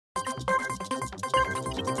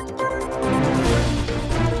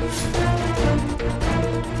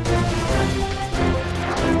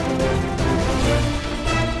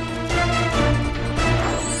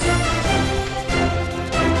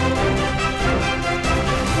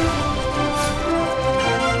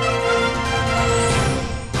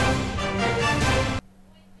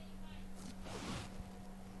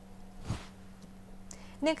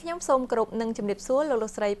អ្នកខ្ញុំសូមគោរពនិងជំរាបសួរលោ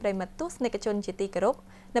កស្រីប្រិមត្តទស្សនិកជនជាទីគោរព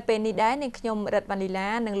នៅពេលនេះដែរអ្នកខ្ញុំរិទ្ធវណ្ណលីឡា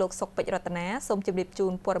និងលោកសុកពេជ្ររតនាសូមជម្រាបជូ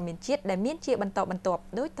នព័ត៌មានជាតិដែលមានជាបន្តបន្ទាប់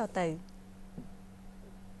ដូចតទៅ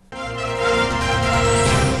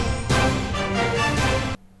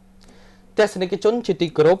ទស្សនិកជនជាទី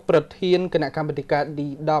គោរពប្រធានគណៈកម្មាធិការឌី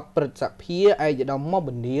10ព្រឹទ្ធសភាឯកឧត្តមមកប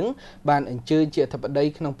នាងបានអញ្ជើញជាអធិបតី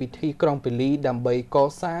ក្នុងពិធីក្រុងពាលីដើម្បីក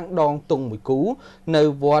សាងដងទង់មួយគូនៅ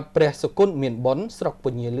វត្តព្រះសុគន្ធមានបុណ្យស្រុកព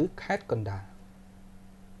ញាលឺខេត្តកណ្ដាល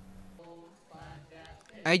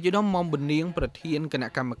ឯកឧត្តមមកបនាងប្រធានគណៈ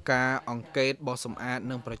កម្មការអង្គការបោះសម្អាត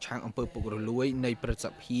និងប្រឆាំងអំពើពុករលួយនៃព្រឹទ្ធស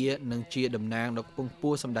ភានិងជាតំណាងដល់គង់ពួ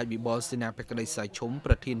រសម្ដេចវិបុលសេនាបក្តីសៃឈុំ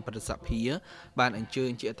ប្រធានព្រឹទ្ធសភាបានអញ្ជើញ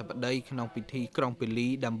ជាអធិបតីក្នុងពិធីក្រុងពាលី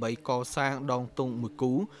ដើម្បីកសាងដងទង់មួយ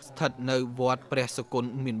គូស្ថិតនៅវត្តព្រះសុគន្ធ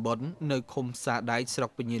មានបុណ្យនៅឃុំសាដែកស្រុក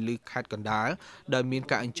ពញាលឺខេត្តកណ្ដាលដែលមាន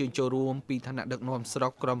ការអញ្ជើញចូលរួមពីឋានៈដឹកនាំស្រុ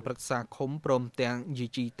កក្រុមប្រឹក្សាឃុំព្រមទាំងយី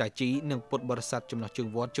ជីតាជីនិងពុទ្ធបរិស័ទចំណុះជើង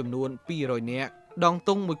វត្តចំនួន200នាក់ដងទ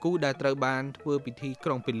ង់មួយគូដែលត្រូវបានធ្វើពិធីក្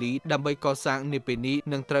រុងពាលីដើម្បីកសាងនាពេលនេះ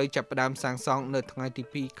នឹងត្រូវចាប់ផ្ដើមសាងសង់នៅថ្ងៃទី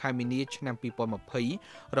2ខែមីនាឆ្នាំ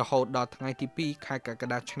2020រហូតដល់ថ្ងៃទី2ខែកក្ក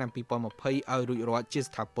ដាឆ្នាំ2020ឲ្យរួចរាល់ជា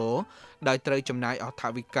ស្ថាពរដោយត្រូវចំណាយអស់ថ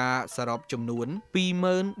វិកាសរុបចំនួន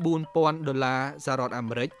$24,000សហរដ្ឋអា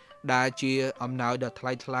មេរិកដែលជាអំណោយដ៏ថ្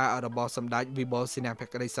លៃថ្លារបស់សម្ដេចវិបុលសេនាប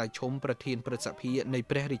ក្តីសៃឈុំប្រធានព្រឹទ្ធសភានៃ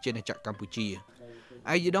ព្រះរាជាណាចក្រកម្ពុជា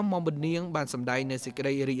ឯកឧត្តមមកបនាងបានសម្ដែងនៅសេចក្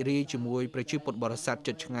តីរីករាយជាមួយប្រជាពុទ្ធបរិស័ទ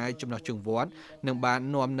ជិតឆ្ងាយចំណុះជើងវត្តនិងបាន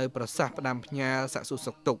នាំនៅប្រសាសន៍ផ្ដាំផ្ញើស័ក្តិសុខ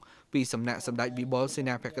សុខទុក្ខពីសំណាក់សម្ដេចវិបុលសេ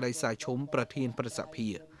នាបក្តីសៃឈុំប្រធានព្រឹទ្ធសភា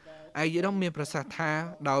ឯកឧត្តមមានប្រសាសន៍ថា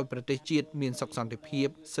ដោយប្រទេសជាតិមានសុខសន្តិភាព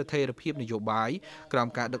ស្ថិរភាពនយោបាយក្រោម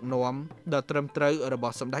ការដឹកនាំដ៏ត្រឹមត្រូវរប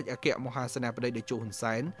ស់សម្ដេចអគ្គមហាសេនាបតីតេជោហ៊ុន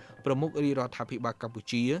សែនប្រមុខរាជរដ្ឋាភិបាលកម្ពុ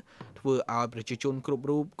ជាធ្វើឲ្យប្រជាជនគ្រប់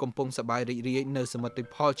រូបកំពុងសប្បាយរីករាយនៅសមិទ្ធ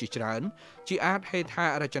ផលជាច្រើនជាអាចហេដ្ឋា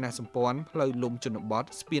រចនាសម្ព័ន្ធផ្លូវលំជនបទ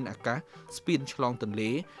ស្ពានអាកាសស្ពានឆ្លងទន្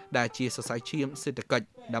លេដែលជាសរសៃឈាមសេដ្ឋកិច្ច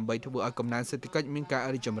ដើម្បីធ្វើឲ្យកំណើនសេដ្ឋកិច្ចមានការ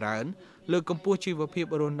រីកចម្រើនលើកកម្ពស់ជីវភាព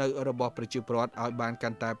រស់នៅរបស់ប្រជាពលរដ្ឋឲ្យបានកា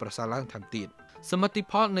ន់តែប្រសើរឡើងថែមទៀតសមិទ្ធ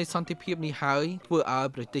ផលនៃសន្តិភាពនេះហើយធ្វើឲ្យ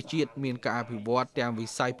ប្រទេសជាតិមានការអភិវឌ្ឍទាំងវិ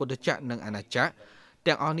ស័យពុទ្ធចក្រនិងអាណាចក្រ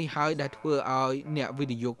ទាំងអស់នេះហើយដែលធ្វើឲ្យអ្នកវិ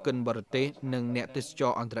និយោគិនបរទេសនិងអ្នកទេសច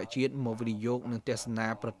រអន្តរជាតិមកវិនិយោគនិងទស្សនា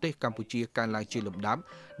ប្រទេសកម្ពុជាកើនឡើងជាលំដាប់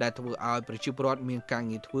ដែលធ្វើឲ្យប្រជាពលរដ្ឋមានការ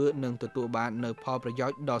ងារធ្វើនិងទទួលបាននូវផលប្រយោ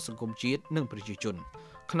ជន៍ដល់សង្គមជាតិនិងប្រជាជន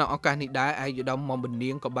ក្នុងឱកាសនេះដែរឯកឧត្តមមកបនា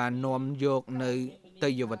ងក៏បាននាំយកនៅទេ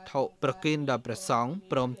យ្យវត្ថុប្រគេនដល់ព្រះសង្ឃ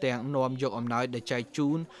ព្រមទាំងនាំយកអំណោយដែលចែកជូ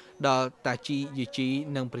នដល់តាជីយីជី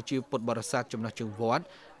និងប្រជាពុទ្ធបរិស័ទចំណុះជើងវត្ត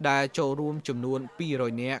ដែលចូលរួមចំនួន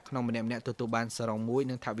200នាក់ក្នុងម្នាក់ៗទទួលបានសរងមួយ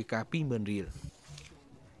និងថវិកា20,000រៀល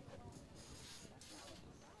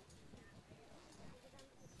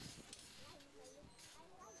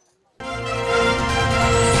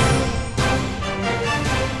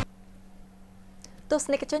ទស្ស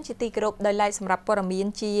និកជនជាទីគោរពដោយឡែកសម្រាប់ព័ត៌មាន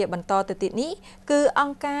ជាបន្តទៅទៀតនេះគឺអ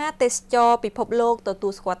ង្គការទេសចរពិភពលោកទទួ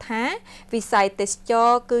លស្គាល់ថាវិស័យទេសចរ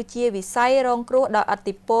គឺជាវិស័យរងគ្រោះដោយឥទ្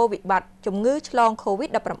ធិពលវិបត្តិជំងឺឆ្លង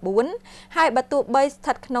COVID-19 ហើយបើទោះបីស្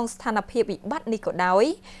ថិតក្នុងស្ថានភាពវិបត្តិនេះក៏ដោយ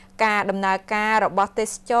ការដំណើរការរបស់ទេ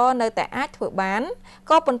សចរនៅតែអាចធ្វើបាន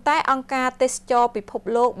ក៏ប៉ុន្តែអង្គការទេសចរពិភព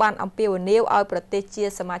លោកបានអំពាវនាវឲ្យប្រទេសជា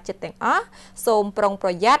សមាជិកទាំងអស់សូមប្រុងប្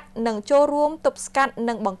រយ័ត្ននិងចូលរួមទប់ស្កាត់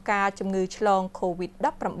និងបង្ការជំងឺឆ្លង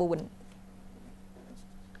COVID-19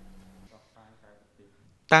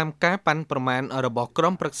 តាមការប៉ាន់ប្រមាណរបស់ក្រុ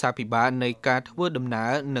មប្រឹក្សាពិបាលនៃការធ្វើដំណើ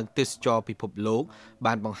រនិងទេសចរពិភពលោក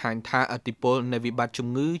បានបង្ហាញថាឥទ្ធិពលនៃវិបត្តិជំ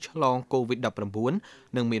ងឺឆ្លង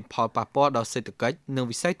COVID-19 នឹងមានផលប៉ះពាល់ដល់សេដ្ឋកិច្ចនិង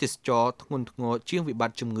វិស័យទេសចរធ្ងន់ធ្ងរជាងវិប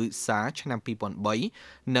ត្តិជំងឺ SARS ឆ្នាំ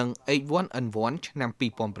2003និង H1N1 ឆ្នាំ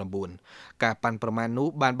2009ការប៉ាន់ប្រមាណនោះ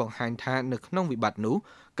បានបង្ហាញថានៅក្នុងវិបត្តិនោះ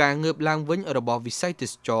ការងើបឡើងវិញរបស់វិស័យទេ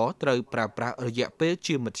សចរត្រូវប្រើប្រាស់រយៈពេល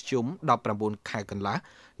ជាមធ្យម19ខែកន្លះ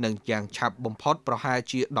និងយ៉ាងឆាប់បំផុតប្រហែល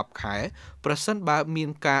ជា10ខែប្រសិនបើមាន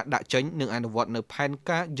ការដាក់ចេញនិងអនុវត្តនៅផែន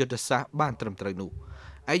ការយុទ្ធសាស្ត្របានត្រឹមត្រូវនោះ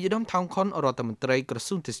ឯកឧត្តមថោងខុនរដ្ឋមន្ត្រីក្រ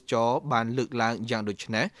សួងទេសចរបានលើកឡើងយ៉ាងដូច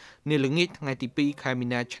នេះនាល្ងាចថ្ងៃទី2ខែមី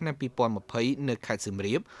នាឆ្នាំ2020នៅខេត្តសៀម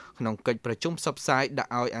រាបក្នុងកិច្ចប្រជុំផ្សព្វផ្សាយដា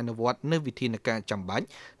ក់ឲ្យអនុវត្តនៅវិធានការចាំបាច់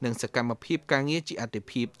និងសកម្មភាពការងារជាអាទិ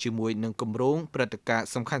ភាពជាមួយនឹងគម្រោងព្រឹត្តិការណ៍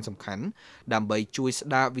សំខាន់ៗដើម្បីជួយស្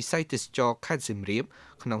ដារវិស័យទេសចរខេត្តសៀមរាប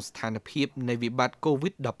ក្នុងស្ថានភាពនៃវិបត្តិ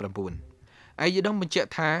COVID-19 ឯកឧត្តមបញ្ជាក់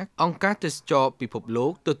ថាអង្គការទេសចរពិភពលោ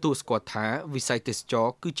កទទួលស្គាល់ថាវិស័យទេសចរ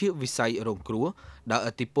គឺជាវិស័យរងគ្រោះដោយ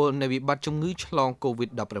ឥទ្ធិពលនៃវិបត្តិជំងឺឆ្លង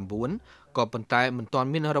COVID-19 ក៏ប៉ុន្តែមិនទាន់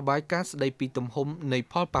មានរបាយការណ៍ស្ដីពីទំហំនៃ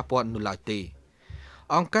ផលប៉ះពាល់នោះឡើយទេ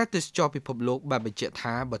អង្គការទេសចរពិភពលោកបានបញ្ជាក់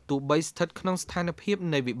ថាបើទោះបីស្ថិតក្នុងស្ថានភាព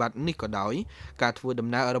នៃវិបត្តិនេះក៏ដោយការធ្វើដំ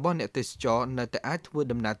ណើររបស់អ្នកទេសចរនៅតែអាចធ្វើ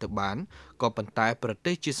ដំណើរទៅបានក៏ប៉ុន្តែប្រ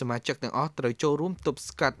ទេសជាសមាជិកទាំងអស់ត្រូវចូលរួមទប់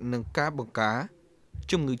ស្កាត់នឹងការបង្ការ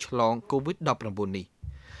ជំងឺឆ្លង COVID-19 នេះ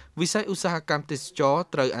វិស័យឧស្សាហកម្មទេសចរ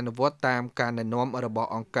ត្រូវអនុវត្តតាមការណែនាំរបស់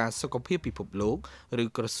អង្គការសុខភាពពិភពលោកឬ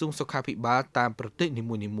ក្រសួងសុខាភិបាលតាមប្រទេសនី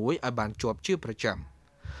មួយៗឲ្យបានជាប់ជាប្រចាំ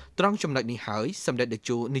ត្រង់ចំណុចនេះហើយសម្ដេចតេ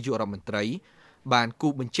ជោនាយករដ្ឋមន្ត្រីបានគូ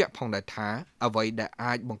បញ្ជាក់ផងដែរថាអ្វីដែល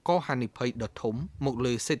អាចបង្កហានិភ័យដ៏ធំមក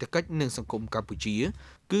លើសេដ្ឋកិច្ចនិងសង្គមកម្ពុជា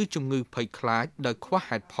គឺជំងឺភ័យខ្លាចដោយខ្វះ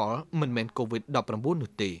ហេតុផលមិនមែន COVID-19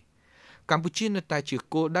 នោះទេកម្ពុជានៅតែជា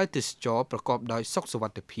គោលដៅទេសចរប្រកបដោយសុខសុវ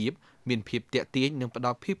ត្ថិភាពមានភាពទាក់ទាញនិងផ្ដ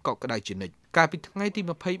ល់ភាពកក់ក្ដៅជានិច្ចកាលពីថ្ងៃទី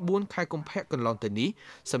24ខែកុម្ភៈកន្លងទៅនេះ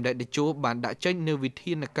សម្ដេចតេជោបានដាក់ចេញនូវវិ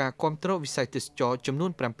ធានការគាំទ្រវិស័យទេសចរចំនួ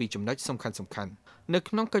ន7ចំណុចសំខាន់ៗនៅ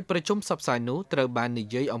ក្នុងកិច្ចប្រជុំផ្សព្វផ្សាយនោះត្រូវបាននិ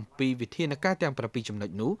យាយអំពីវិធានការទាំង7ចំណុច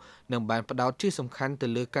នោះនិងបានផ្ដោតជាសំខាន់ទៅ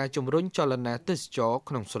លើការជំរុញចលនាទេសចរ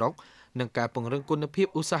ក្នុងស្រុកនិងការពង្រឹងគុណភាព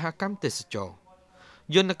ឧស្សាហកម្មទេសចរ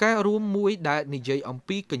យន្តការរួមមួយដែលនិយាយអំ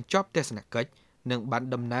ពីកញ្ចប់ទស្សនកិច្ចនិងបាន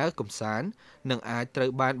ដំណើរកម្សាន្តនឹងអាចត្រូវ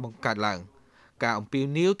បានបង្កើតឡើងការអំពាវ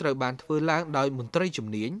នាវត្រូវបានធ្វើឡើងដោយមន្ត្រីជំ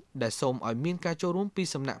នាញដែលសូមឲ្យមានការចូលរួមពី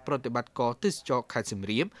សំណាក់ប្រតិបត្តិការទេសចរខេត្តសៀម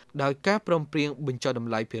រាបដោយការព្រមព្រៀងបញ្ចុះត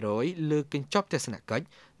ម្លៃភាគរយលើកញ្ចប់ទស្សនកិច្ច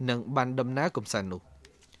និងបានដំណើរកម្សាន្តនោះ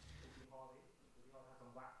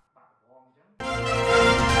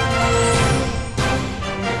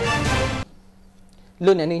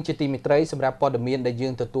លោកអ្នកនាងជាទីមេត្រីសម្រាប់ព័ត៌មានដែលយើ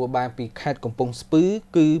ងទទួលបានពីខេត្តកំពង់ស្ពឺ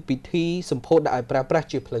គឺពិធីសម្ពោធដាក់ឲ្យប្រើប្រាស់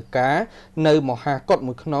ជាផ្លូវការនៅមហាកុដ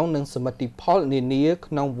មួយខ្នងនិងសមិទ្ធផលនានា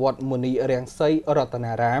ក្នុងវត្តមុនីរាំងសីរត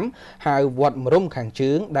នារាមហៅវត្តមរុំខាង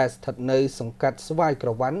ជើងដែលស្ថិតនៅសង្កាត់ស្វាយក្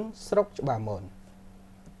រវ៉ាន់ស្រុកច្បារមន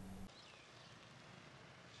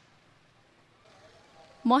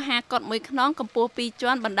មហាកុដមួយខ្នងកម្ពស់2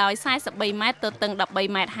ជាន់បណ្ដោយ43ម៉ែត្រទទឹង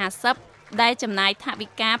13ម៉ែត្រ50ដែលចំណាយថវិ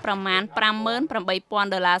កាប្រមាណ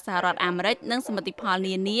$58,000សហរដ្ឋអាមេរិកនិងសមិទ្ធផល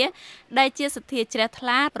នានាដែលជាសទ្ធាជ្រះថ្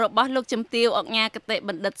លារបស់លោកជំទាវអគ្គគតិប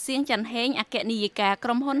ណ្ឌិតសៀងច័ន្ទហេងអគ្គនាយិកាក្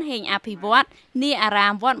រុមហ៊ុនហេងអភិវឌ្ឍនាអារា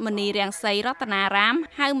មវត្តមុនីរាំងសីរតនារាម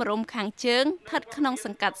ហៅមរុំខាងជើងស្ថិតក្នុងស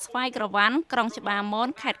ង្កាត់ស្វាយក្រវ៉ាន់ក្រុងច្បារមន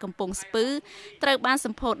ខេត្តកំពង់ស្ពឺត្រូវបានស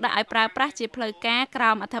ម្ពោធដាក់ឲ្យប្រើប្រាស់ជាផ្លូវការក្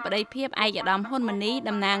រោមអធិបតីភាពឯកឧត្តមហ៊ុនម៉ាណី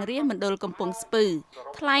តំណាងរាស្ត្រមណ្ឌលកំពង់ស្ពឺ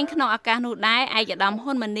ថ្លែងក្នុងឱកាសនោះដែរឯកឧត្តម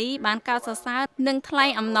ហ៊ុនម៉ាណីបានកោតសរសើរនិងថ្លែង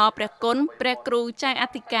អំណរព្រះគុណព្រះគ្រូចៅអ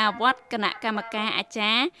ធិការវត្តគណៈកម្មការអា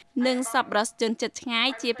ចារ្យនិងសប្បុរសជនជិតឆ្ងាយ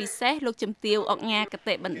ជាពិសេសលោកជំទាវអគ្គគ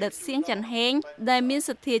តិបណ្ឌិតសៀងច័ន្ទហេងដែលមានស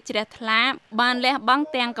ទ្ធាជ្រះថ្លាបានលះបង់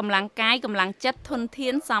ទាំងកម្លាំងកាយកម្លាំងចិត្តធនធា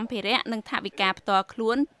នសម្ភារៈនិងថវិកាផ្ទាល់ខ្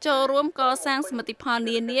លួនចូលរួមកសាងសមិទ្ធផល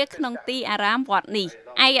នានាក្នុងទីអារាមវត្តនេះ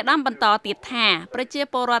ឯកឧត្តមបន្តទៀតថាប្រជា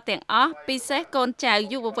ពលរដ្ឋទាំងអស់ពិសេសកូនចៅ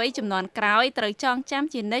យុវវ័យជំនាន់ក្រោយត្រូវចងចាំ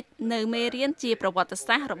ជានិច្ចនៅមេរៀនជាប្រវត្តិ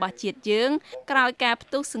សាស្ត្ររបស់ជាតិយើងក្រោយការផ្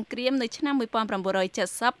ទុះសង្គ្រាមនៅឆ្នាំ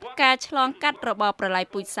1970ការឆ្លងកាត់របបប្រល័យ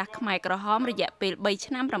ពូជសាសន៍ខ្មែរក្រហមរយៈពេល3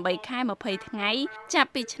ឆ្នាំ8ខែ20ថ្ងៃចាប់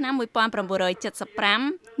ពីឆ្នាំ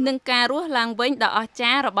1975និងការរស់ឡើងវិញដ៏អស្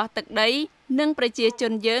ចារ្យរបស់ទឹកដីនិងប្រជាជ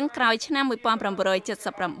នយើងក្រោយឆ្នាំ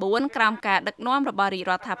1979ក្រោមការដឹកនាំរបស់រាជ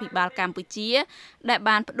រដ្ឋាភិបាលកម្ពុជាដែល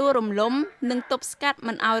បានផ្ដួលរំលំនិងទប់ស្កាត់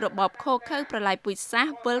មិនឲ្យរបបឃោរឃៅប្រល័យពូជសាស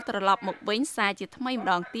ន៍វិលត្រឡប់មកវិញសារជាថ្មីម្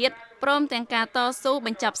ដងទៀតព្រមទាំងការតស៊ូប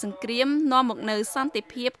ញ្ចប់សង្គ្រាមនាំមកនូវសន្តិ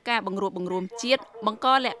ភាពការបង្រួបបង្រួមជាតិបង្ក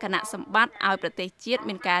លក្ខណៈសម្បត្តិឲ្យប្រទេសជាតិ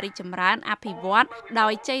មានការរីកចម្រើនអភិវឌ្ឍដោ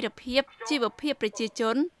យចីរភាពជីវភាពប្រជាជ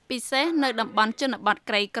នពិសេសនៅតំបន់ជនបទ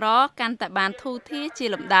ក្រីក្រកាន់តែបានធូរធារជា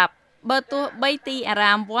លំដាប់បើទោះបីទីអា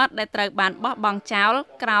រាមវត្តដែលត្រូវបានបោះបង់ចោល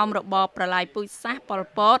ក្រោមរបបប្រល័យពូជសាសន៍ប៉ុល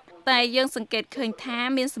ពតតែយើងសង្កេតឃើញថា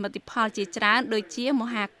មានសមិទ្ធផលជាច្រើនដូចជាម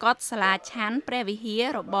ហាកុដិសាលាឆាន់ព្រះវិហារ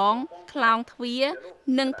របងខ្លោងទ្វារ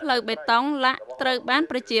និងផ្លូវបេតុងឡាក់ត្រូវបាន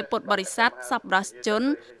ប្រជាពុទ្ធបរិស័ទសប្បុរសជន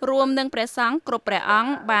រួមនឹងព្រះសង្ឃគ្រប់ព្រះអង្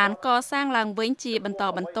គបានកសាងឡើងវិញជាបន្ត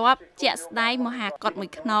បន្ទាប់ជាក់ស្ដែងមហាកុដិមួយ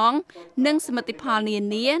ខ្នងនិងសមិទ្ធផលនា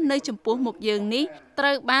នានៅចំពោះមុខយើងនេះត្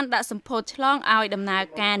រូវបានដាក់សម្ពោធឆ្លងឲ្យដំណើរ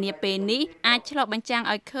ការនាពេលនេះអាចឆ្លុះបញ្ចាំង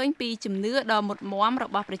ឲ្យឃើញពីជំនឿដ៏មុតមាំរ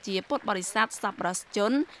បស់ប្រជាពុទ្ធបរិស័ទសប្បុរសជ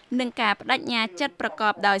ននិងការបដិញ្ញាចិត្តប្រក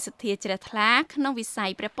បដោយសទ្ធាជ្រះថ្លាក្នុងវិស័យ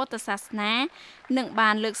ព្រះពុទ្ធសាសនានិងបា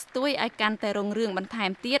នលើកស្ទួយឲ្យកាន់តែរុងរឿងបន្ថែ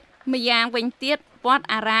មទៀតម្យ៉ាងវិញទៀតវត្ត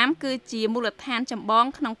អារាមគឺជាមូលដ្ឋានចម្បង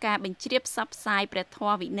ក្នុងការបញ្ជ្រាបផ្សព្វផ្សាយព្រះធ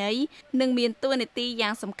ម៌វិន័យនិងមានតួនាទីយ៉ា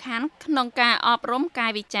ងសំខាន់ក្នុងការអប់រំកា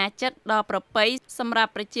យវិការចិត្តដ៏ប្រពៃសម្រា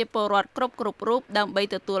ប់ប្រជាពលរដ្ឋគ្រប់រូបដើម្បី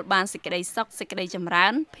ទទួលបានសេចក្តីសុខសេចក្តីចម្រើ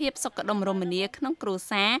នភាពសុខដុមរមនាក្នុងគ្រួ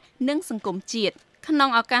សារនិងសង្គមជាតិក្នុង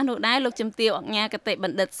ឱកាសនោះដែរលោកជំទាវអគ្គគតិប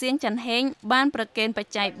ណ្ឌិតសៀងច័ន្ទហេងបានប្រគេនប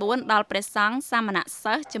ច្ច័យ4ដល់ព្រះសង្ឃសាមណ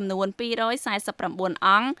សិស្សចំនួន249អ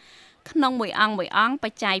ង្គ ក្នុងមួយអង្គប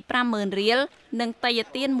ច្ច័យ 50,000 រៀលនិងតេយ្យ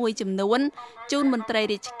ទានមួយចំនួនជូនមន្ត្រី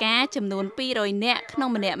រាជការចំនួន 200 នាក់ក្នុង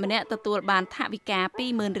ម្នាក់ទទួលបានថវិកា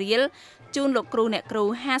 20,000 រៀលជូនលោកគ្រូអ្នកគ្រូ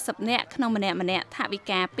 50 នាក់ក្នុងម្នាក់ថវិ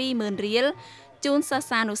កា 20,000 រៀលជូនសិស្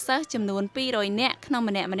សានុសិស្សចំនួន 200 នាក់ក្នុង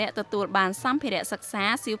ម្នាក់ទទួលបានសម្ភារៈសិក្សា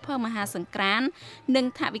សៀវភៅមហាសង្ក្រាន្តនិង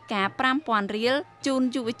ថវិកា 5,000 រៀលជូន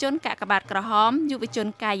យុវជនកាកបាទក្រហមយុវជន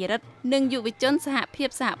កាយរិទ្ធនិងយុវជនសហភាព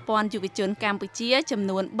សហព័ន្ធយុវជនកម្ពុជាចំ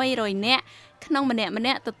នួន 300 នាក់ក្នុងម្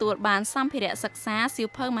នាក់ទទួលបានសម្ភារៈសិក្សាសៀវ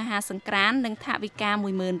ភៅមហាសង្ក្រាន្តនិងថវិកា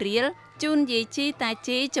 10,000 រៀលជូនយាយជីតា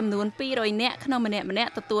ជីចំនួន 200 នាក់ក្នុងម្នា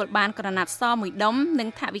ក់ទទួលបានក្រណាត់សមួយដុំនិង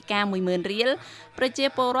ថវិកា 10,000 រៀលប្រជា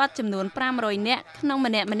ពលរដ្ឋចំនួន 500 នាក់ក្នុង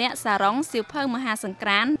ម្នាក់សារ៉ុងសៀវភៅមហាសង្ក្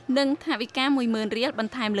រាន្តនិងថវិកា 10,000 រៀលប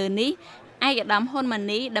ន្ថែមលើនេះឯកឧត្តមហ៊ុនម៉ា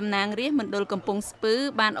ណីតំណាងរាស្ត្រមណ្ឌលកំពង់ស្ពឺ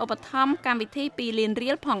បានឧបត្ថម្ភកម្មវិធី 2 លានរៀ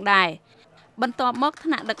លផងដែរបន្ទាប់មកថ្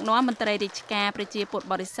នាក់ដឹកនាំមន្ត្រីរាជការប្រជាពុទ្ធ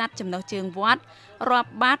បរិស័ទចំណុះជើងវត្តរា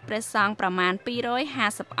ប់បាតព្រះសង្ឃប្រមាណ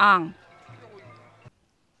 250 អង្គ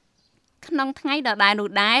ក្នុងថ្ងៃដដែលនោះ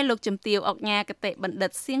ដែរលោកជំទាវអុកញ៉ាគតិបណ្ឌិ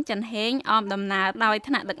តសៀងច័ន្ទហេងអមដំណើរដោយ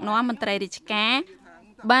ថ្នាក់ដឹកនាំមន្ត្រីរាជការ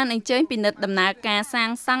បានអញ្ជើញពិនិត្យដំណើរការសាង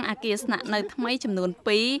សង់អគារស្នាក់នៅថ្មីចំនួន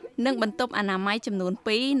 2 និងបន្ទប់អនាម័យចំនួន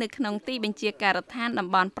 2 នៅក្នុងទីបញ្ជាការដ្ឋានតំ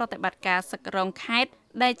បន់ប្រតិបត្តិការសឹករងខេត្ត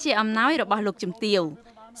ដែលជាអំណោយរបស់លោកជំទាវ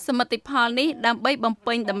សមិទ្ធផលនេះដើម្បីបំ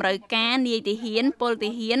ពេញតម្រូវការនាយទាហានពលទា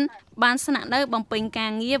ហានបានស្នាក់នៅបំពេញកា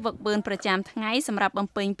រងារវឹកវើប្រចាំថ្ងៃសម្រាប់បំ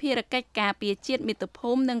ពេញភារកិច្ចការពារជាតិមាតុភូ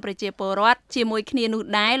មិនិងប្រជាពលរដ្ឋជាមួយគ្នានោះ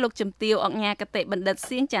ដែរលោកជំទាវអុកញ៉ាគតិបណ្ឌិត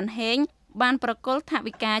សៀងច័ន្ទហេងបានប្រគល់ថ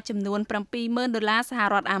វិកាចំនួន $70,000 សហ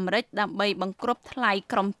រដ្ឋអាមេរិកដើម្បីបង្ក្រប់ថ្លៃ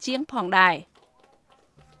ក្រុមជាងផងដែរ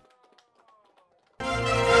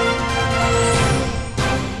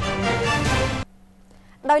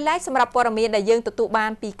ដោយឡែកសម្រាប់ព័ត៌មានដែលយើងទទួលបា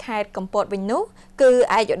នពីខេត្តកំពតវិញនោះគឺ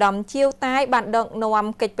ឯកឧត្តមជាវតាយបានដឹកនាំ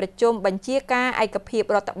កិច្ចប្រជុំបញ្ជាការឯកភាព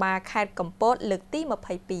រដ្ឋបាលខេត្តកំពតលើកទី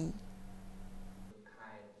 22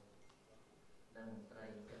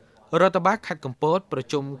រដ្ឋបាលខេត្តកំពតប្រ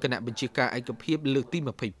ជុំគណៈបញ្ជាការឯកភាពលើកទី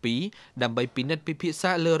 22 ដើម្បីពិនិត្យពិភាក្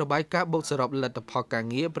សាលើរបាយការណ៍បូកសរុបលទ្ធផលការ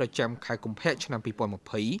ងារប្រចាំខែកុម្ភៈឆ្នាំ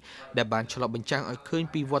 2020 ដែលបានឆ្លុះបញ្ចាំងឲ្យឃើញ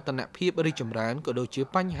ពីវឌ្ឍនភាពរីកចម្រើនក៏ដូចជា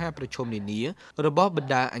បញ្ហាប្រឈមនានារបស់ប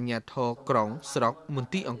ណ្ដាអាជ្ញាធរក្រុងស្រុកមន្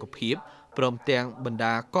ទីរអង្គភាពព្រមទាំងបណ្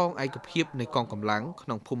ដាកងឯកភាពនៃកងកម្លាំងក្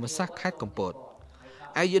នុងភូមិសាស្ត្រខេត្តកំពត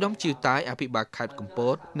ឯកឧត្តមជាវតាយអភិបាលខេត្តកំព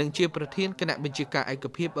តនិងជាប្រធានគណៈបញ្ជាការឯក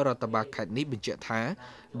ភាពរដ្ឋបាលខេត្តនេះបញ្ជាក់ថា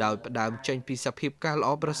ដោយផ្ដើមចេញពីសភាពការល្អ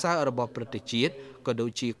ប្រសើររបស់ប្រទេសជាតិក៏ដូ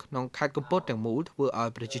ចជាក្នុងខេត្តកំពតទាំងមូលធ្វើឲ្យ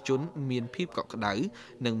ប្រជាជនមានភាពកក់ក្ដៅ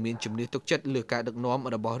និងមានជំនឿទុកចិត្តលើការដឹកនាំ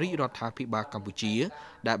របស់រាជរដ្ឋាភិបាលកម្ពុជា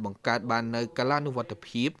ដែលបង្កើតបាននូវកាលានុវត្ត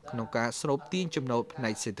ភាពក្នុងការស្រូបទាញចំណូលផ្នែ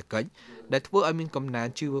កសេដ្ឋកិច្ចដែលធ្វើឲ្យមានកំណើន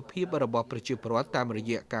ជីវភាពរបស់ប្រជាពលរដ្ឋតាមរ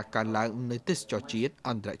យៈការកើនឡើងនៃទេសចរជាតិ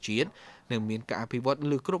អន្តរជាតិនិងមានការអភិវឌ្ឍ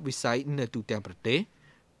លើគ្រប់វិស័យនៅទូទាំងប្រទេស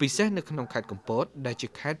ពិសេសនៅក្នុងខេត្តកំពតដែលជា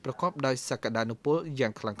ខេត្តប្រកបដោយសក្តានុពលយ៉ា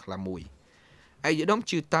ងខ្លាំងក្លាមួយឯកឧត្តម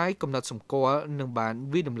ជាវតាយកំណត់សម្គាល់និងបាន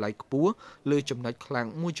វិតម្លៃខ្ពស់លើចំណុចខ្លាំង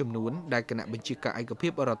មួយចំនួនដែលគណៈបញ្ជាការឯកភា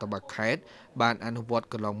ពរដ្ឋបាលខេត្តបានអនុវត្ត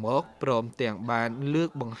កន្លងមកព្រមទាំងបានលើក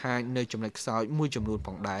បង្ហាញនៅចំណុចខ្សោយមួយចំនួនផ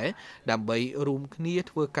ងដែរដើម្បីរួមគ្នា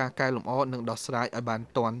ធ្វើការកែលម្អនិងដោះស្រាយឲ្យបាន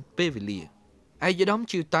ទាន់ពេលវេលាឯកឧត្តម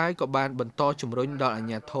ជាវតាយក៏បានបន្តជំរុញដល់អា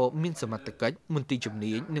ជ្ញាធរមានសមត្ថកិច្ចមន្ទីរជំ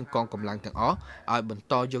នាញនិងកងកម្លាំងទាំងអស់ឲ្យបន្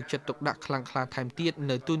តយកចិត្តទុកដាក់ខ្លាំងក្លាថែមទៀត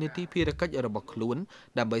នៅទូនាទីភារកិច្ចរបស់ខ្លួន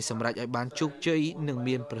ដើម្បីសម្រេចឲ្យបានជោគជ័យនិង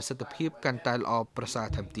មានប្រសិទ្ធភាពកាន់តែល្អប្រសើរ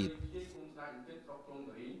ថែមទៀត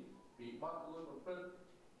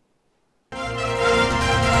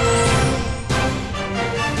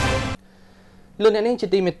លោកអ្នកនាងជា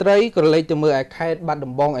ទីមេត្រីក៏លេខទៅមើលឯខេត្តបាត់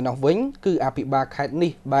ដំបងឯណោះវិញគឺអភិបាលខេត្ត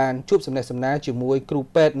នេះបានជួបសំណេះសំណាលជាមួយគ្រូ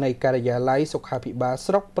ពេទ្យនៃការិយាល័យសុខាភិបាល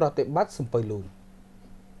ស្រុកប្រតិបត្តិសំពៅលូន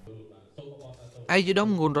ឯកឧត្តម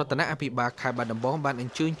ងួនរតនៈអភិបាលខេត្តបាត់ដំបងបានអ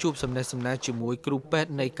ញ្ជើញជួបសំណេះសំណាលជាមួយគ្រូពេទ្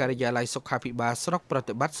យនៃការិយាល័យសុខាភិបាលស្រុកប្រ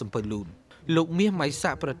តិបត្តិសំពៅលូនលោកមាសម៉ៃ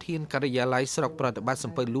សាក់ប្រធានការិយាល័យស្រុកប្រតិបត្តិ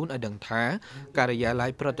សំពៅលូនឲ្យដឹងថាការិយាល័យ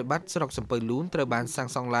ប្រតិបត្តិស្រុកសំពៅលូនត្រូវបានសាង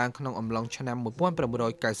សង់ឡើងក្នុងអំឡុងឆ្នាំ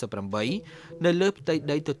 1998 នៅលើផ្ទៃ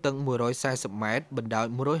ដីទទឹង 140 ម៉ែត្របណ្ដោយ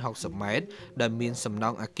 160 ម៉ែត្រដែលមានសំណ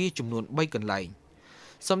ង់អគារចំនួន 3 កន្លែង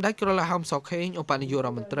សម្ដេចក្រឡាហោមសខេងឧបនាយករ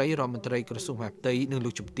ដ្ឋមន្ត្រីក្រសួងមហាផ្ទៃនិងលោ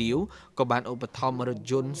កជំទាវក៏បានឧបត្ថម្ភរថ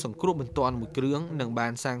យន្តសង្គ្រោះបន្ទាន់មួយគ្រឿងនិងបា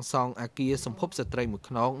នសាងសង់អគារសម្ភពស្ត្រីមួយ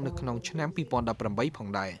ខ្នងនៅក្នុងឆ្នាំ 2018 ផង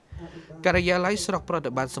ដែរ ការិយាល័យស្រុកប្រ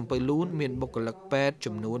តិបត្តិសំពើលូនមានបុគ្គលិកពេទ្យ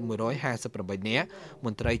ចំនួន158នាក់ម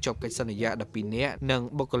ន្ត្រីជាប់កិច្ចសន្យា12នាក់និង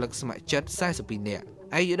បុគ្គលិកស្ម័គ្រចិត្ត42នាក់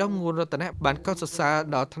ឯកឧត្តមងួនរតនៈបានកោតសរសើរ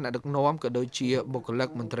ដល់ថ្នាក់ដឹកនាំក៏ដូចជាបុគ្គលិក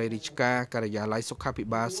មន្ត្រីរាជការការិយាល័យសុខាភិ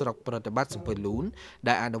បាលស្រុកប្រតិបត្តិសំពើលូន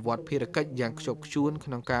ដែលអនុវត្តភារកិច្ចយ៉ាងខ្ជាប់ខ្ជួនក្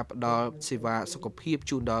នុងការផ្តល់សេវាសុខភាព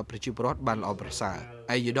ជូនដល់ប្រជាពលរដ្ឋបានល្អប្រសើរ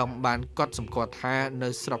ឯកឧត្តមបានកត់សម្គាល់ថានៅ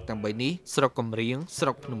ស្រុកទាំង3នេះស្រុកកំរៀងស្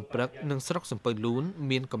រុកភ្នំព្រឹកនិងស្រុកសំពើលូន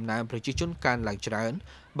មានកំណើនប្រជាជនកើនឡើងច្រើន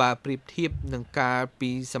បើប្រៀបធៀបនឹងកាលពី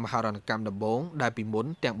សមហរណកម្មដំបូងដែលពីមុន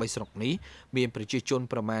ទាំង3ស្រុកនេះមានប្រជាជន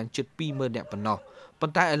ប្រមាណជិត 20,000 នាក់ប៉ុណ្ណោះប៉ុ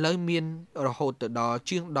ន្តែឥឡូវមានរហូតទៅដល់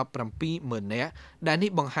ជាង 17,000 នាក់ដែលនេះ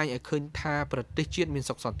បង្ហាញឲ្យឃើញថាប្រទេសជាតិមាន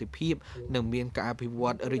សុខសន្តិភាពនិងមានការអភិវ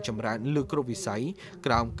ឌ្ឍរីកចម្រើនលើគ្រប់វិស័យ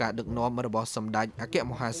ក្រោមការដឹកនាំរបស់សម្ដេចអគ្គ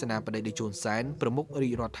មហាសេនាបតីតេជោ ហ៊ុន សែនប្រមុខរា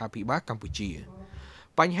ជរដ្ឋាភិបាលកម្ពុជា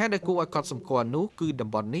បញ្ហាដែលគួរឲ្យកត់សម្គាល់នោះគឺតំ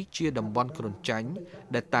បន់នេះជាតំបន់គ្រុនចាញ់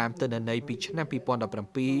ដែលតាមទិន្នន័យពីឆ្នាំ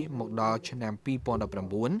2017មកដល់ឆ្នាំ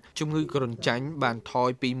2019ជំងឺគ្រុនចាញ់បានថយ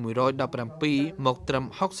ពី117មកត្រឹម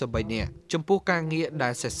63នាក់ចំពោះការងារដែ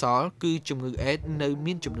លសេសសល់គឺជំងឺអេដស៍នៅ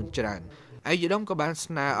មានចំនួនច្រើនឯកឧត្តមក៏បាន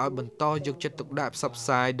ស្នើឲ្យបន្តយកចិត្តទុកដាក់ផ្សព្វផ្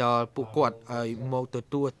សាយដល់ពួកគាត់ឲ្យមកទ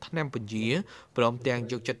ទួលថ្នាំពន្យាព្រមទាំង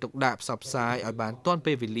យកចិត្តទុកដាក់ផ្សព្វផ្សាយឲ្យបានទាន់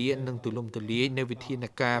ពេលវេលានិងទូលំទូលាយនៅវិធាន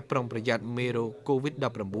ការប្រុងប្រយ័ត្នមេរោគ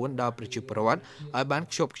COVID-19 ដល់ប្រជាពលរដ្ឋឲ្យបាន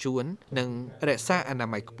ខ្ជាប់ខ្ជួននិងរក្សាអនា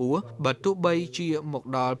ម័យខ្ពស់បើទោះបីជាមក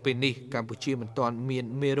ដល់ពេលនេះកម្ពុជាមិនទាន់មាន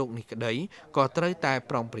មេរោគនេះក្តីក៏ត្រូវតែ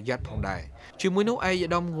ប្រុងប្រយ័ត្នផងដែរជាមួយនោះឯកឧ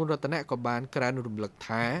ត្តមងួនរតនៈក៏បានក្រើនរំលឹក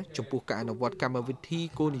ថាចំពោះការអនុវត្តកម្មវិធី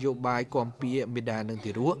គោលនយោបាយគាំពារមេដានិង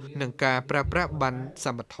ទារកនិងការប្រើប្រាស់ប័ណ្ណស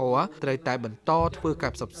ម្បត្តិធម៌ត្រូវតែបន្តធ្វើកា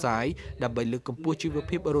រផ្សព្វផ្សាយដើម្បីលើកកម្ពស់ជីវ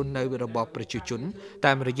ភាពរស់នៅរបស់ប្រជាជន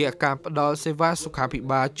តាមរយៈការផ្តល់សេវាសុខាភិ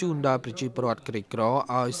បាលជូនដល់ប្រជាពលរដ្ឋក្រីក្រ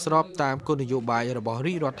ឲ្យស្របតាមគោលនយោបាយរបស់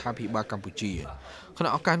រាជរដ្ឋាភិបាលកម្ពុជាក្នុ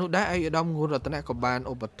ងឱកាសនោះដែរឯកឧត្តមងួនរតនៈក៏បាន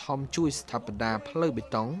ឧបត្ថម្ភជួយស្ថាបនាផ្លូវបេ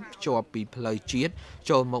តុងភ្ជាប់ពីផ្លូវជាតិ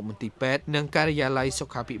ចូលមកមន្ទីរពេទ្យនិងការិយាល័យសុ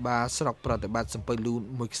ខាភិបាលស្រុកប្រតិបត្តិសំពើលូន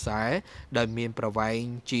មួយខ្សែដែលមានប្រវែង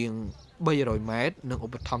ជាង300ម៉ែត្រនិងឧ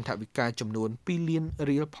បត្ថម្ភថវិកាចំនួន2លាន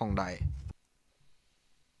រៀលផងដែរ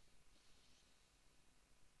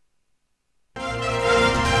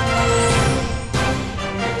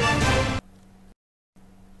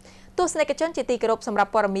ទស្សនិកជនជាទីគោរពសម្រា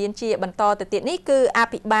ប់ព័ត៌មានជាបន្តទៅទៀតនេះគឺអ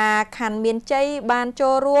ភិបាលខណ្ឌមានជ័យបានចូ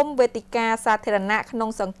លរួមវេទិកាសាធារណៈក្នុង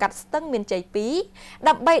សង្កាត់ស្ទឹងមានជ័យ2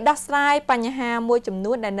ដើម្បីដោះស្រាយបញ្ហាមួយចំ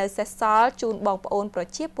នួនដែលនៅសេសសល់ជូនបងប្អូនប្រ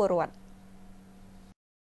ជាពលរដ្ឋ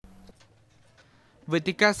វេ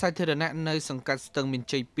ទិកាសាធារណៈនៅសង្កាត់ស្ទឹងមាន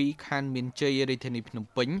ជ័យ2ខណ្ឌមានជ័យរាជធានីភ្នំ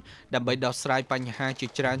ពេញដើម្បីដោះស្រាយបញ្ហាជា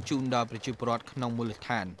ច្រើនជូនដល់ប្រជាពលរដ្ឋក្នុងមូលដ្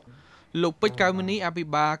ឋានលោកពេជ្រកៅមុនីអភិ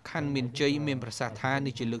បាលខណ្ឌមានជ័យមានប្រសាសន៍ថា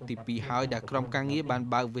នេះជាលើកទី2ហើយដែលក្រុមការងារបាន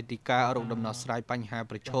បើកវេទិការកដំណោះស្រាយបញ្ហា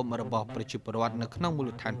ប្រឈមរបស់ប្រជាពលរដ្ឋនៅក្នុងមូល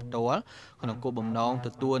ដ្ឋានផ្ទាល់ក្នុងគោលបំណងទ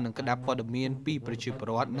ទួលនិងក្តាប់ព័ត៌មានពីប្រជាពល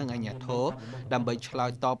រដ្ឋនិងអាជ្ញាធរដើម្បីឆ្លើយ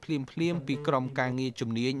តបភ្លាមៗពីក្រុមការងារជំ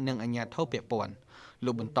នាញនិងអាជ្ញាធរពាក់ព័ន្ធ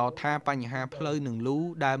លោកបន្តថាបញ្ហាផ្លូវនិងលូ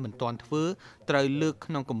ដែលមិនទាន់ធ្វើត្រូវលើក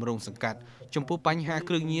ក្នុងគម្រោងសង្កាត់ចំពោះបញ្ហា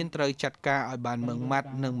គ្រឿងញៀនត្រូវចាត់ការឲ្យបានម៉ឺងម៉ាត់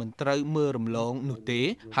និងមិនត្រូវមើលរំលងនោះទេ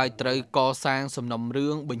ហើយត្រូវកសាងសំណុំរឿ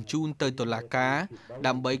ងបញ្ជូនទៅតុលាការ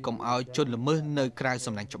ដើម្បីកុំឲ្យជនល្មើសនៅក្រៅ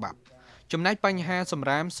សំណាញ់ច្បាប់ចំណែកបញ្ហាសម្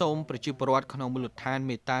រាមសូមប្រជាពលរដ្ឋក្នុងមូលដ្ឋាន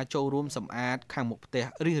មេត្តាចូលរួមសម្អាតខាងមុខផ្ទះ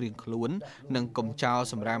រៀងៗខ្លួននិងកុំចោល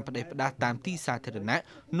សម្រាមផ្ដេសផ្ដាសតាមទីសាធារណៈ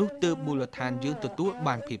នោះទើបមូលដ្ឋានយើងទទួល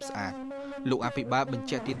បានភាពស្អាតលោកអភិបាលបញ្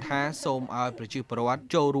ជាក់ទៀតថាសូមឲ្យប្រជាពលរដ្ឋ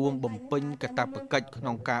ចូលរួមបំពេញកាតព្វកិច្ចក្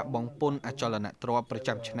នុងការបង់ពន្ធអចលនទ្រព្យប្រ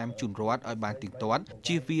ចាំឆ្នាំជូនរដ្ឋឲ្យបានទៀងទាត់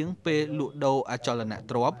ជៀសវាងពេលលក់ដូរអចលន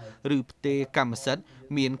ទ្រព្យឬផ្ទេរកម្មសិទ្ធិ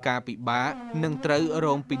មានការពិបាកនិងត្រូវរ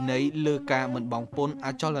ងពិន័យលើការមិនបង់ពន្ធអ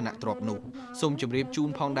ចលនទ្រព្យនោះសូមជម្រាបជូន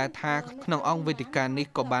ផងដែរថាក្នុងអង្គវេទិកានេះ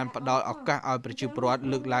ក៏បានផ្ដល់ឱកាសឲ្យប្រជាពលរដ្ឋ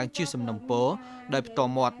លើកឡើងជាសំណុំពរដោយផ្ទា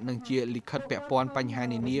ល់មាត់និងជាលិខិតពាក់ព័ន្ធបញ្ហា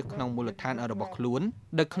នានាក្នុងមូលដ្ឋានរបស់ខ្លួន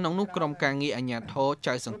ដែលក្នុងនោះក្រុមការងារអាជ្ញាធរ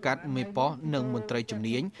ចៅសង្កាត់មេប៉ោះនិងមន្ត្រីជំ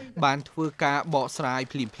នាញបានធ្វើការបកស្រាយ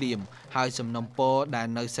ភ្លាមៗហើយសំណុំពរដែល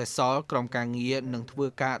នៅសេសសល់ក្រុមការងារនឹងធ្វើ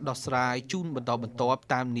ការដោះស្រាយជូនបន្តបន្ទាប់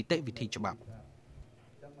តាមនីតិវិធីច្បាប់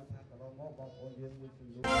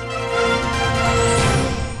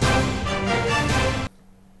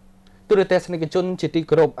ទូរទស្សនិកជនជាទី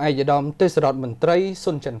គោរពឯកឧត្តមទេសរដ្ឋមន្ត្រី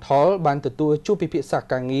សុនចន្ទថលបានទទួលជួបពិភាក្សា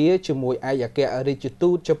ការងារជាមួយឯកអគ្គរដ្ឋទូ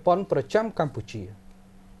តជប៉ុនប្រចាំកម្ពុជា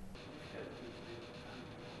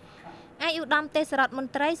ឯកឧត្តមទេសរដ្ឋម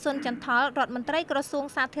ន្ត្រីសុនចន្ទថលរដ្ឋមន្ត្រីក្រសួង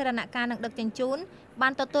សាធារណការនិងដឹកជញ្ជូនបា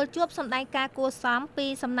នទទួលជួបសម្ដែងការគួរសមពី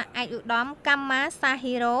សំណាក់ឯកឧត្តមកម្មាសា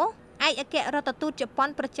ហីរ៉ូឯកអគ្គរដ្ឋទូតជប៉ុន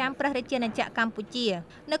ប្រចាំព្រះរាជាណាចក្រកម្ពុជា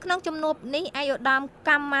នៅក្នុងជំនួបនេះឯកឧត្តម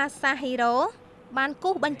កម្មាសាហីរ៉ូ បានគូ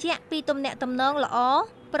សបញ្ជាក់ពីទំនាក់ទំនងល្អ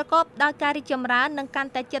ប្រកបដោយការរីកចម្រើននិងកាន់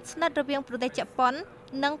តែជិតស្និទ្ធរវាងប្រទេសជប៉ុន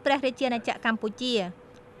និងព្រះរាជាណាចក្រកម្ពុជា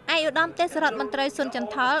ឯកឧត្តមទេសរដ្ឋមន្ត្រីសុនចន្ទ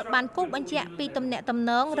ថលបានគូសបញ្ជាក់ពីទំនាក់ទំ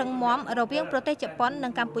នងរឹងមាំរវាងប្រទេសជប៉ុននិ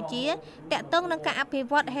ងកម្ពុជាទាក់ទងនឹងការអភិ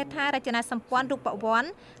វឌ្ឍហេដ្ឋារចនាសម្ព័ន្ធរូបវន្ត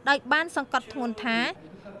ដោយបានសង្កត់ធ្ងន់ថា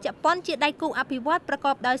ជប៉ុនជាដៃគូអភិវឌ្ឍប្រក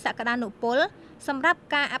បដោយសក្តានុពលសម្រាប់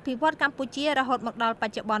ការអភិវឌ្ឍកម្ពុជារហូតមកដល់ប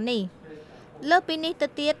ច្ចុប្បន្ននេះលើពីនេះទៅ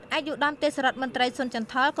ទៀតឯកឧត្តមទេសរដ្ឋមន្ត្រីសុនចន្ទ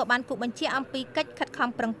ថលក៏បានគូបញ្ជាអំពីកិច្ចខិតខំ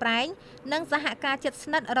ប្រឹងប្រែងនិងសហការជិត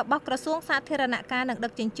ស្និទ្ធរបស់ក្រសួងសាធារណការនិងដឹ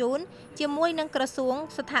កជញ្ជូនជាមួយនឹងក្រសួង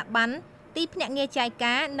ស្ថាប័នទីភ្នាក់ងារចែក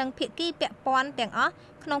ការនិងភាគីពាក់ព័ន្ធទាំងអស់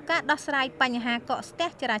ក្នុងការដោះស្រាយបញ្ហាកកស្ទះ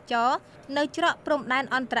ចរាចរណ៍នៅច្រកព្រំដែន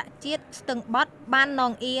អន្តរជាតិស្ទឹងបត់បានន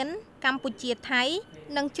ងអៀនកម្ពុជាថៃ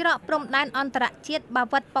និងច្រកព្រំដែនអន្តរជាតិបា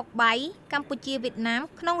វិតប៉ុកបៃកម្ពុជាវៀតណាម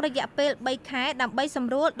ក្នុងរយៈពេល3ខែដើម្បីស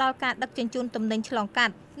ម្រួលដល់ការដឹកជញ្ជូនទំនិញឆ្លងកា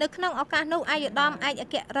ត់នៅក្នុងឱកាសនោះឯកឧត្តមឯកអ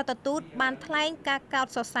គ្គរដ្ឋទូតបានថ្លែងការកោត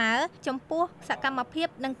សរសើរចំពោះសកម្មភាព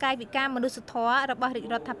និងកាយវិការមនុស្សធម៌របស់រាជ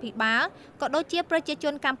រដ្ឋាភិបាលក៏ដូចជាប្រជាជ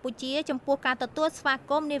នកម្ពុជាចំពោះការទទួលស្វា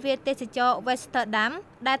គមន៍នាវាទេសចរ Westerdam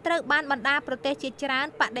ដែលត្រូវបានបណ្ដាប្រទេសជាច្រើន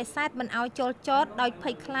បដិសេធមិនឲ្យចូលចតដោយ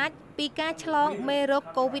ភ័យខ្លាចពីការឆ្លងមេរោគ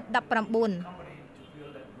COVID-19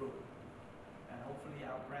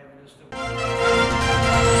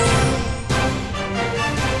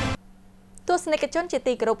 ទស្សនិកជនជា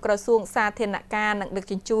ទីគោរពក្រសួងសាធារណការនិងដឹក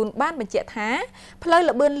ជញ្ជូនបានបញ្ជាក់ថាផ្លូវ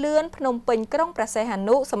ល្បឿនលឿនភ្នំពេញក្រុងព្រះសីហ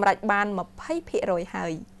នុសម្រេចបាន 20% ហើ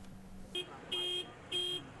យ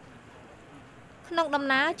ក្នុងដំ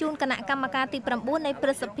ណើរជូនគណៈកម្មការទី9នៃព្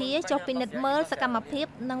រឹទ្ធសភាចុះពិនិត្យមើលសកម្មភាព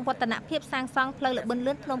និងវឌ្ឍនភាពសាងសង់ផ្លូវល្បឿន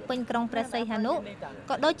លឿនភ្នំពេញក្រុងព្រះសីហនុ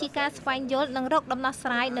ក៏ដូចជាការស្វែងយល់និងរកដំណោះស្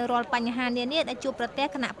រាយនៅរាល់បញ្ហានានាដែលជួបប្រទះ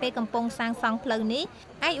គណៈពេលកំពុងសាងសង់ផ្លូវនេះ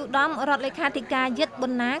ឯកឧត្តមរដ្ឋលេខាធិការយិត្តប៊ុ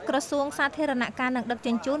នណាក្រសួងសាធារណការនិងដឹកជ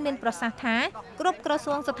ញ្ជូនមានប្រសាសន៍ថាគ្រប់ក្រ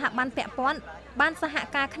សួងស្ថាប័នពាក់ព័ន្ធបានសហ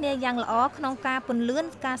ការគ្នាយ៉ាងល្អក្នុងការពន្លឿន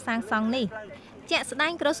ការសាងសង់នេះជាក់ស្ដែ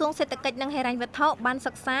ងក្រសួងសេដ្ឋកិច្ចនិងហិរញ្ញវត្ថុបាន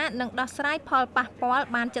សិក្សានិងដោះស្រាយផលប៉ះពាល់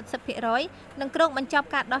បាន 70% និងគ្រោងបញ្ចប់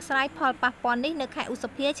ការដោះស្រាយផលប៉ះពាល់នេះនៅខែឧស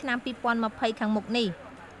ភាឆ្នាំ2020ខាងមុខនេះ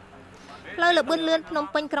ផ្លូវល្បឿនលឿនភ្នំ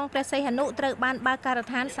ពេញក្រុងព្រះសីហនុត្រូវបានបើកការ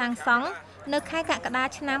ដ្ឋានសាងសង់នៅខែកក្កដា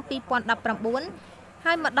ឆ្នាំ2019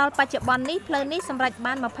ហើយមកដល់បច្ចុប្បន្ននេះផ្លូវនេះសម្រេច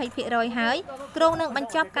បាន 20% ហើយគ្រោងនឹងប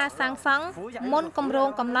ញ្ចប់ការសាងសង់មុនគម្រោង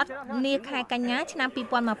កំណត់នាខែកញ្ញាឆ្នាំ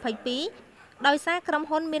2022ដោយសារក្រុម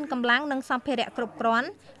ហ៊ុនមានកម្លាំងនិងសម្ភារៈគ្រប់គ្រាន់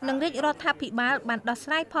និងរាជរដ្ឋាភិបាលបានដោះ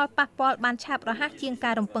ស្រាយផលប៉ះពាល់បានឆាប់រហ័សជាង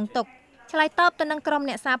ការរំពឹងទុកឆ្លើយតបទៅនឹងក្រុម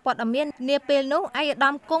អ្នកសារព័ត៌មាននាពេលនោះឯកឧត្ត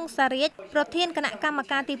មគង់សារាជប្រធានគណៈកម្ម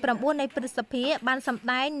ការទី9នៃព្រឹទ្ធសភាបានសម្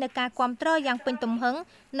ដែងនៅការគាំទ្រយ៉ាងពេញទំហឹង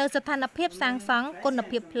នៅស្ថានភាពសាងសង់គុណ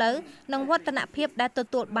ភាពផ្លូវនិងវឌ្ឍនភាពដែលទ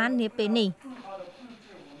ទួលបាននាពេលនេះ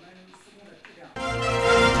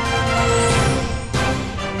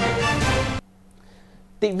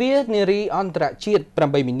ទិវានារីអន្តរជាតិ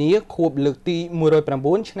8មីនាខួបលើកទី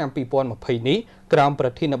109ឆ្នាំ2020នេះក្រោមប្រ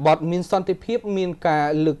ធានបទមានសន្តិភាពមានការ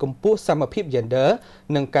លើកកម្ពស់សមភាព Gender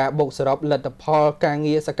និងការបូកសរុបលទ្ធផលការ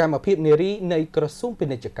ងារសកម្មភាពនារីនៃក្រសួងពា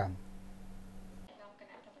ណិជ្ជកម្ម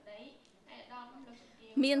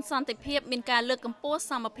មានសន្តិភាពមានការលើកកម្ពស់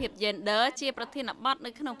សមភាព Gender ជាប្រធានបទ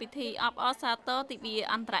នៅក្នុងពិធីអបអរសាទរទិវា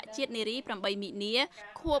អន្តរជាតិនារី8មីនា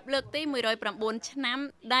ខួបលើកទី109ឆ្នាំ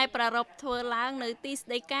ដែលប្រារព្ធធ្វើឡើងនៅទីស្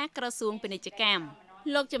តីការក្រសួងពាណិជ្ជកម្ម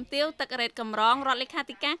លោកជំទាវទឹករ៉េតកំរងរដ្ឋលេខា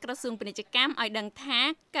ធិការក្រសួងពាណិជ្ជកម្មឲ្យដឹងថា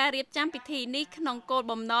ការរៀបចំពិធីនេះក្នុងគោល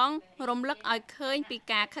បំណងរំលឹកឲ្យឃើញពី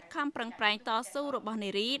ការខិតខំប្រឹងប្រែងតស៊ូរបស់នា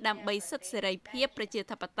រីដើម្បីសិទ្ធិសេរីភាពប្រជា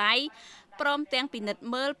ធិបតេយ្យព្រមទាំងពិនិត្យ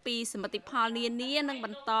មើលពីសមិទ្ធផលនានានិងប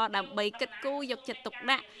ន្តដើម្បីកិត្តគូយកចិត្តទុក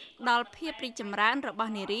ដាក់ដល់ភាពរីកចម្រើនរប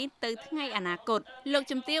ស់នារីទៅថ្ងៃអនាគតលោក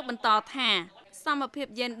ជំទាវបន្តថាសមភាព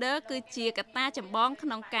Gender គឺជាកត្តាចម្បងក្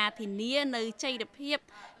នុងការធានានៅចីរភាព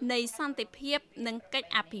នៃសន្តិភាពនិងកិច្ច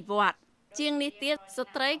អភិវឌ្ឍជាងនេះទៀតស្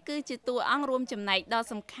ត្រីគឺជាតួអង្គរួមចំណែកដ៏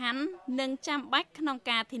សំខាន់និងចាំបាច់ក្នុង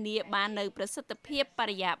ការធានាបាននូវប្រសិទ្ធភាពប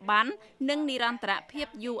រិយាបន្ននិងនិរន្តរភាព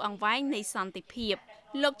យូរអង្វែងនៃសន្តិភាព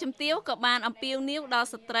លោកជំទាវក៏បានអំពាវនាវដល់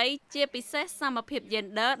ស្ត្រីជាពិសេសសមភាព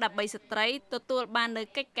Gender ដើម្បីស្ត្រីទទួលបាននូវ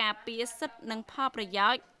កិច្ចការពារសិទ្ធិនិងផលប្រយោ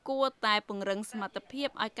ជន៍គួរតែពង្រឹងសមត្ថភាព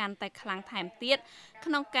ឲ្យកាន់តែខ្លាំងថែមទៀត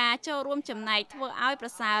ក្នុងការចូលរួមចំណែកធ្វើឲ្យប្រ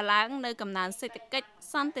សើរឡើងនៅកំណើនសេដ្ឋកិច្ច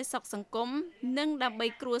សន្តិសុខសង្គមនិងដើម្បី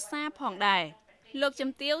គ្រួសារផងដែរលោក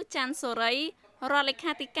ជំទាវច័ន្ទសូរីរដ្ឋលេ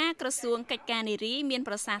ខាធិការក្រសួងកិច្ចការនារីមាន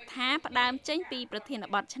ប្រសាសន៍ថាផ្ដើមចេញពីប្រធាន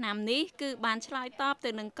បទឆ្នាំនេះគឺបានឆ្លើយតប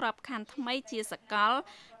ទៅនឹងក្របខ័ណ្ឌថ្មីជាសកល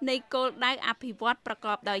នៃគោលដៅអភិវឌ្ឍប្រក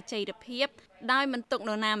បដោយចីរភាពដោយមិនទុកន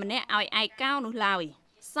រណាម្នាក់ឲ្យឯកោនោះឡើយ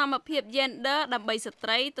សមភាព Gender ដើម្បីស្ត្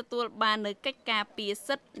រីទទួលបាននូវកិច្ចការពារ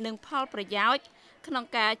សិទ្ធិនិងផលប្រយោជន៍ ក្នុង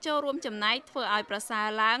ការចូលរួមចំណែកធ្វើឲ្យប្រសើរ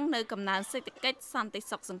ឡើងនៅកំណើនសេដ្ឋកិច្ចសន្តិ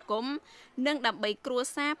សុខសង្គមនិងដើម្បីគ្រួ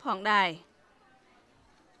សារផងដែរ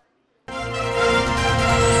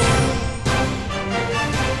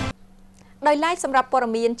ដោយឡែកសម្រាប់ព័ត៌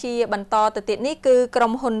មានជាបន្តទៅទៀតនេះគឺក្រុ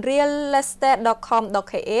មហ៊ុន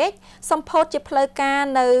realestate.com.kh សម្ពោធជាផ្លូវការ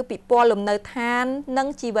នៅពិព័រណ៍លំនៅឋាននិង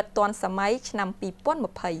ជីវិតទាន់សម័យឆ្នាំ 2020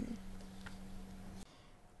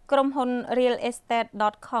 ក្រុមហ៊ុន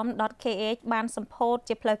realestate.com.kh បានសម្ពោធ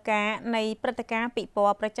ជាផ្លូវការនៃព្រឹត្តិការណ៍ពិព័រ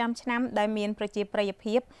ណ៍ប្រចាំឆ្នាំដែលមានប្រជាប្រិយ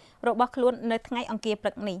ភាពរបស់ខ្លួននៅថ្ងៃអង្គារព្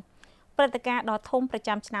រឹកនេះព្រឹត្តិការណ៍ដ៏ធំប្រ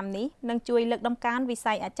ចាំឆ្នាំនេះនឹងជួយលើកដំកើងវិ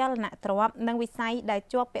ស័យអចលនទ្រព្យនិងវិស័យដែល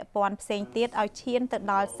ជាប់ពាក់ព័ន្ធផ្សេងទៀតឲ្យឈានទៅ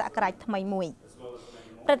ដល់សក្តានុពលថ្មីមួយ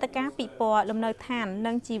ព្រឹត្តិការណ៍ពិព័រណ៍លំនៅឋាន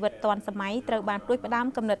និងជីវិតទាន់សម័យត្រូវបានផ្ដួចផ្ដើម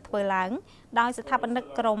កំណត់ធ្វើឡើងដោយស្ថាបនិក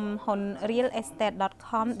ក្រុមហ៊ុន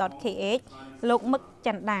realestate.com.kh លោកមឹកច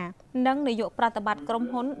ន្ទដានិងនាយកប្រតិបត្តិក្រុម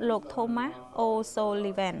ហ៊ុនលោក Thomas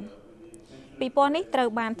O'Sullivan ពិព័រណ៍នេះត្រូវ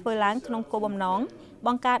បានធ្វើឡើងក្នុងគោលបំណងប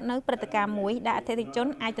ង្កើតនៅព្រឹត្តិការណ៍មួយដែលអតិថិជន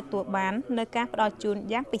អាចទទួលបាននៅការផ្ដល់ជូន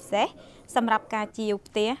យ៉ាងពិសេសសម្រាប់ការជាវ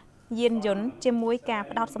ផ្ទះយានយន្តជាមួយការ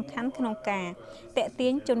ផ្ដោតសំខាន់ក្នុងការទាក់ទា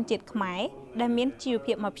ញជនជាតិខ្មែរដែលមានជីវ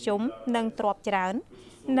ភាពមកភ្ជុំនិងទ្រព្យច្រើន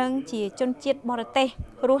និងជាជនជាតិបរទេស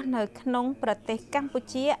រស់នៅក្នុងប្រទេសកម្ពុ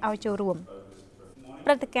ជាឲ្យចូលរួម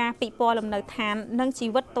ព្រឹត្តិការណ៍ពិព័រណ៍លំនៅឋាននិងជី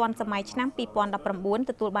វិតទាន់សម័យឆ្នាំ 2019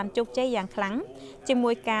 ទទួលបានជោគជ័យយ៉ាងខ្លាំងជាមួ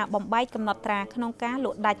យការបំបែកកំណត់ត្រាក្នុងការល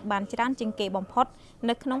ក់ដាច់បានច្រើនជាងគេបំផុត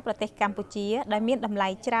នៅក្នុងប្រទេសកម្ពុជាដែលមានតម្លៃ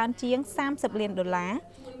ច្រើនជាង$30 លាន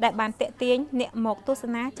ដែលបានទាក់ទាញអ្នកមកទស្ស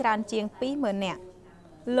នាច្រើនជាង 20,000 នាក់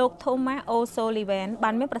លោក Thomas O'Sullivan បា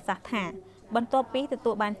នមានប្រសាសន៍ថាបន្ទាប់ពីទ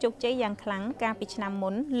ទួលបានជោគជ័យយ៉ាងខ្លាំងកាលពីឆ្នាំមុ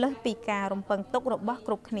នលើសពីការរំពឹងទុករបស់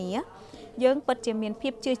គ្រប់គ្នាយើងពិតជាមានភា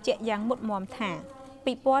ពជឿជាក់យ៉ាងមុតមាំថា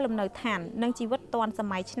ពិព័រណ៍លំនៅឋាននិងជីវិតទាន់ស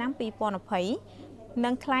ម័យឆ្នាំ 2020 នឹ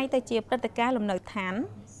ងក្លាយទៅជាព្រឹត្តិការណ៍លំនៅឋាន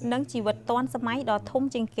និងជីវិតទាន់សម័យដ៏ធំ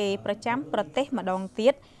ជាងគេប្រចាំប្រទេសម្ដងទៀ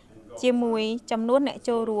តជាមួយចំនួនអ្នក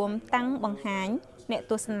ចូលរួមតាំងបង្ហាញអ្នក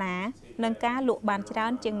ទស្សនានិងការលក់បានច្រើ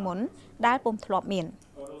នជាងមុនដែលពុំធ្លាប់មាន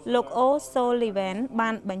លោក O'Sullivan បា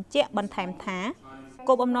នបញ្ជាក់បន្ថែមថា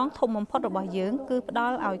គោលបំណងធំបំផុតរបស់យើងគឺផ្ដ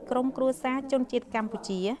ល់ឲ្យក្រុមគ្រួសារជនជាតិកម្ពុ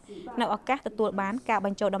ជានៅឱកាសទទួលបានការប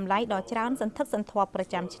ញ្ចូលតម្លៃដ៏ច្រើនសន្ធឹកសន្ធាប់ប្រ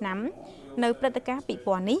ចាំឆ្នាំនៅព្រឹត្តិការណ៍ពិ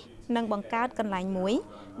ព័រណ៍នេះនឹងបង្កើតកន្លែងមួយ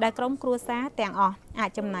ដែលក្រុមគ្រួសារទាំងអស់អាច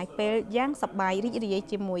ចំណាយពេលយ៉ាងសប្បាយរីករាយ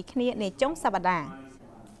ជាមួយគ្នានាចុងសប្តាហ៍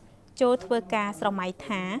ចូលធ្វើការស្រមៃ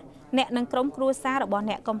ថាអ្នកនិងក្រុមគ្រួសាររបស់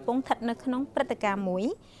អ្នកកំពុងស្ថិតនៅក្នុងព្រឹត្តិការណ៍មួយ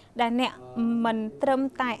ដែលអ្នកមិនត្រឹម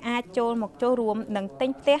តែអាចចូលមកចូលរួមនិងទិញ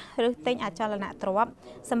ផ្ទះឬទិញអចលនទ្រព្យ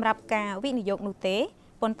សម្រាប់ការវិនិយោគនោះទេ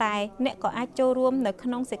ប៉ុន្តែអ្នកក៏អាចចូលរួមនៅក្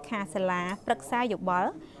នុងសិក្ខាសាលាប្រឹក្សាយោបល់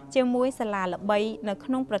ជាមួយសាលាល្បីនៅក្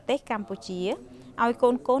នុងប្រទេសកម្ពុជាឲ្យ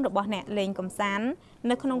កូនរបស់អ្នកលេងកម្សាន្ត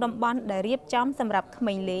នៅក្នុងតំបន់ដែលរៀបចំសម្រាប់ក្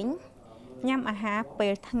មេងលេងញ៉ាំអាហារពេ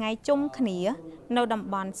លថ្ងៃជុំគ្នានៅតំ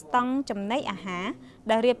បន់ស្តង់ចំណីអាហារ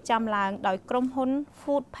ដែលរៀបចំឡើងដោយក្រុមហ៊ុន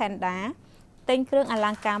Food Panda ទិញគ្រឿងអល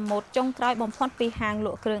ង្ការម៉ូដចុងក្រោយបំផុតពីហាងល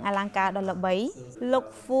ក់គ្រឿងអលង្ការដ៏ល្បី Look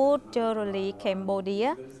Food Jewelry Cambodia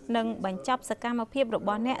និងបញ្ចប់សកម្មភាពរប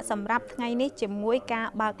ស់អ្នកសម្រាប់ថ្ងៃនេះជាមួយការ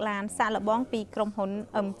បើកឡានសាកល្បងពីក្រុមហ៊ុន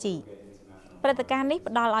MG ព្រឹត្តិការណ៍នេះ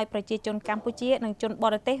ផ្ដល់ឲ្យប្រជាជនកម្ពុជានិងជនប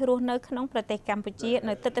រទេសរស់នៅក្នុងប្រទេសកម្ពុជា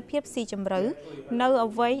នៅទិដ្ឋភាពស៊ីជម្រៅនៅ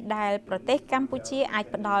អ្វីដែលប្រទេសកម្ពុជាអាច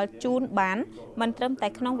ផ្ដល់ជូនបានមិនត្រឹមតែ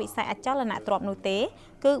ក្នុងវិស័យអចលនទ្រព្យនោះទេ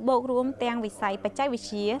គឺបូករួមទាំងវិស័យបច្ចេកវិទ្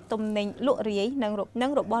យាទំនិញលក់រាយនិ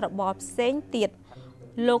ងរបស់របរផ្សេងទៀត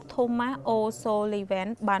លោក Thomas O'Sullivan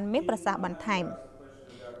បានមានប្រសាសន៍បន្ថែម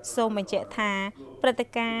សូមបញ្ជាក់ថាព្រឹត្តិ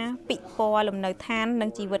ការណ៍ពិព័រណ៍លំនៅឋាននិង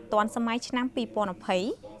ជីវិតទាន់សម័យឆ្នាំ 2020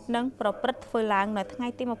 នឹងប្រព្រឹត្តធ្វើឡើងនៅថ្ងៃ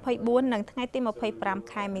ទី 24 និងថ្ងៃទី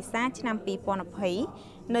 25 ខែមេសាឆ្នាំ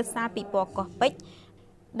 2020 នៅសាលពិព័រណ៍កោះពេជ្រ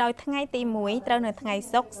ដោយថ្ងៃទី1ត្រូវនៅថ្ងៃ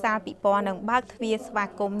សុក្រសាលពិព័រណ៍នឹងបើកទ្វារស្វា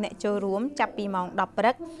គមន៍អ្នកចូលរួមចាប់ពីម៉ោង 10 ព្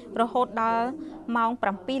រឹករហូតដល់ម៉ោង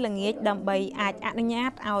 7 ល្ងាចដើម្បីអាចអនុញ្ញា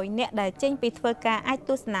តឲ្យអ្នកដែលចេញពីធ្វើការអាច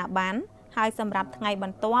ទស្សនាបានហើយសម្រាប់ថ្ងៃប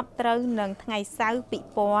ន្ទាប់ត្រូវនឹងថ្ងៃសៅរ៍ពិ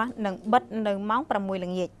ព័រណ៍នឹងបិទនៅម៉ោង 6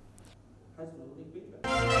 ល្ងាច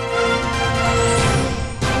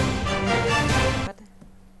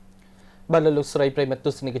បាទលោកស្រីប្រិមត្តទ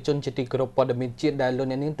ស្សនិកជនជាទីគោរពព័ត៌មានជាតិដែលលោក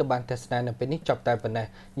អ្នកនាងទៅបានទស្សនានៅពេលនេះចប់តែប៉ុណ្ណេះ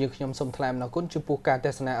យើងខ្ញុំសូមថ្លែងអំណរគុណចំពោះការទ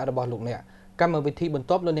ស្សនារបស់លោកអ្នកកម្មវិធីបន្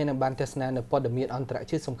ទាប់លោកអ្នកនឹងបានទស្សនានៅព័ត៌មានអន្តរ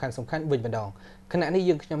ជាតិសំខាន់ៗវិញម្ដងខណៈនេះ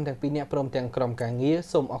យើងខ្ញុំទាំងពីរនាក់ព្រមទាំងក្រុមការងារ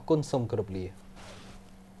សូមអរគុណសូមគោរពលា